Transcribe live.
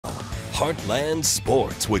Heartland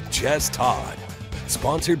Sports with Jess Todd.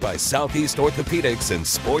 Sponsored by Southeast Orthopedics and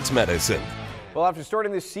Sports Medicine. Well, after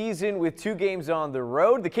starting the season with 2 games on the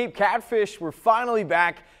road, the Cape Catfish were finally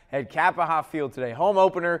back at Kappaha Field today. Home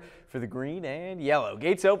opener for the green and yellow.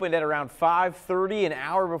 Gates opened at around 5:30, an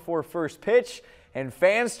hour before first pitch, and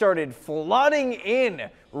fans started flooding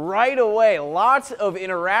in right away. Lots of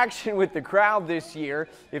interaction with the crowd this year.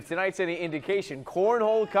 If tonight's any indication,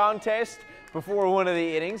 cornhole contest before one of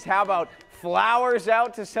the innings. How about flowers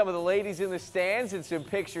out to some of the ladies in the stands and some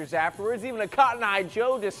pictures afterwards. Even a Cotton Eye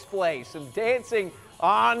Joe display, some dancing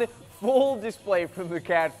on full display from the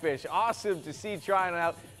Catfish. Awesome to see, trying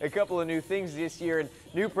out a couple of new things this year. And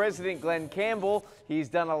new president Glenn Campbell, he's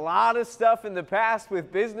done a lot of stuff in the past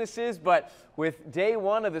with businesses, but with day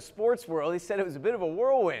one of the sports world, he said it was a bit of a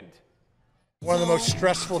whirlwind. One of the most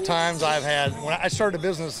stressful times I've had. When I started a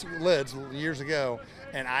business, Lids, years ago,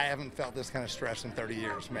 and I haven't felt this kind of stress in 30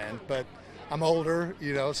 years, man. But I'm older,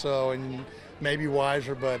 you know, so, and maybe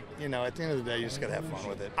wiser, but, you know, at the end of the day, you just got to have fun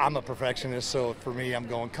with it. I'm a perfectionist, so for me, I'm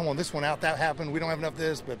going, come on, this one out, that happened, we don't have enough of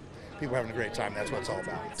this, but people are having a great time. That's what it's all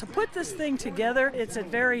about. To put this thing together, it's a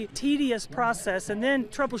very tedious process, and then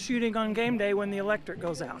troubleshooting on game day when the electric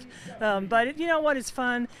goes out. But you know what? It's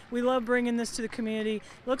fun. We love bringing this to the community.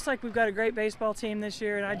 Looks like we've got a great baseball team this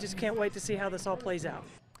year, and I just can't wait to see how this all plays out.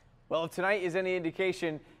 Well, if tonight is any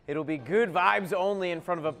indication, it'll be good vibes only in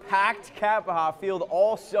front of a packed Kappaha Field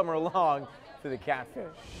all summer long for the Catfish.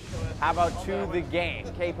 How about to the game?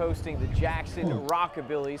 Cape hosting the Jackson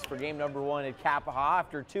Rockabillies for game number 1 at Kappaha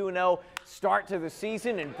after 2-0 start to the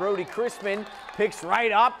season, and Brody Chrisman picks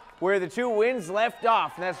right up where the 2 wins left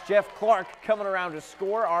off, and that's Jeff Clark coming around to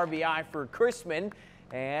score. RBI for Chrisman,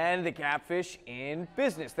 and the Catfish in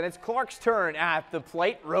business. Then it's Clark's turn at the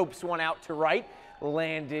plate, ropes one out to right.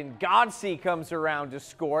 Landon Godsey comes around to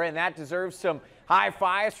score, and that deserves some high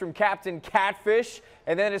fives from Captain Catfish.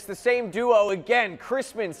 And then it's the same duo again.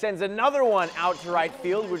 Chrisman sends another one out to right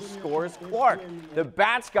field, which scores Clark. The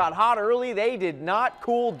bats got hot early. They did not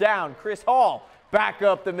cool down. Chris Hall back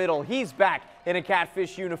up the middle. He's back in a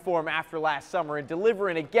Catfish uniform after last summer and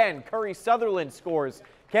delivering again. Curry Sutherland scores.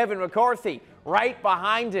 Kevin McCarthy right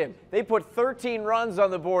behind him. They put 13 runs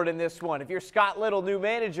on the board in this one. If you're Scott Little, new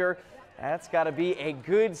manager, that's got to be a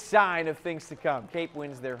good sign of things to come. Cape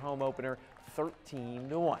wins their home opener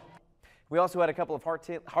 13-1. We also had a couple of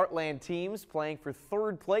Heartland teams playing for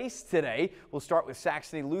 3rd place today. We'll start with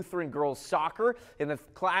Saxony Lutheran girls soccer in the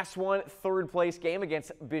Class 1 3rd place game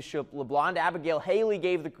against Bishop LeBlond. Abigail Haley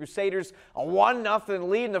gave the Crusaders a 1-0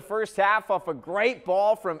 lead in the first half off a great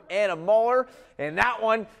ball from Anna Muller. And that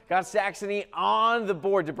one got Saxony on the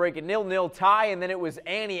board to break a 0-0 tie. And then it was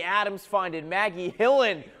Annie Adams finding Maggie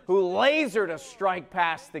Hillen, who lasered a strike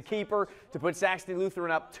past the keeper to put Saxony Lutheran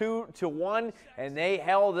up 2-1, and they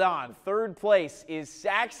held on. 3rd place is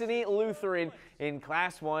Saxony Lutheran in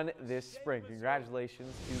Class 1 this spring.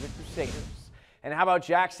 Congratulations to the Crusaders. And how about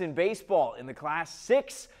Jackson baseball in the Class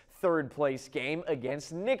 6 3rd place game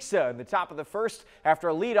against Nixa in the top of the first after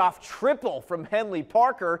a leadoff triple from Henley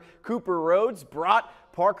Parker. Cooper Rhodes brought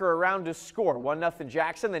Parker around to score. 1-0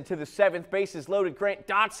 Jackson. Then to the 7th, bases loaded. Grant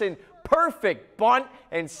Dotson, perfect bunt,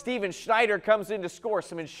 and Steven Schneider comes in to score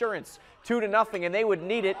some insurance. 2-0, and they would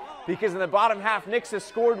need it because in the bottom half, Nixa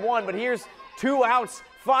scored 1, but here's 2 outs.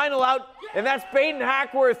 Final out, and that's Baden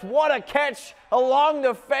Hackworth. What a catch along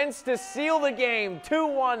the fence to seal the game.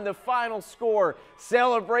 2-1 the final score.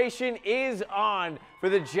 Celebration is on for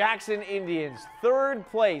the Jackson Indians. 3rd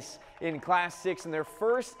place in Class 6 in their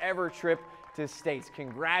first ever trip to states.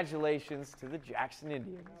 Congratulations to the Jackson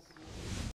Indians.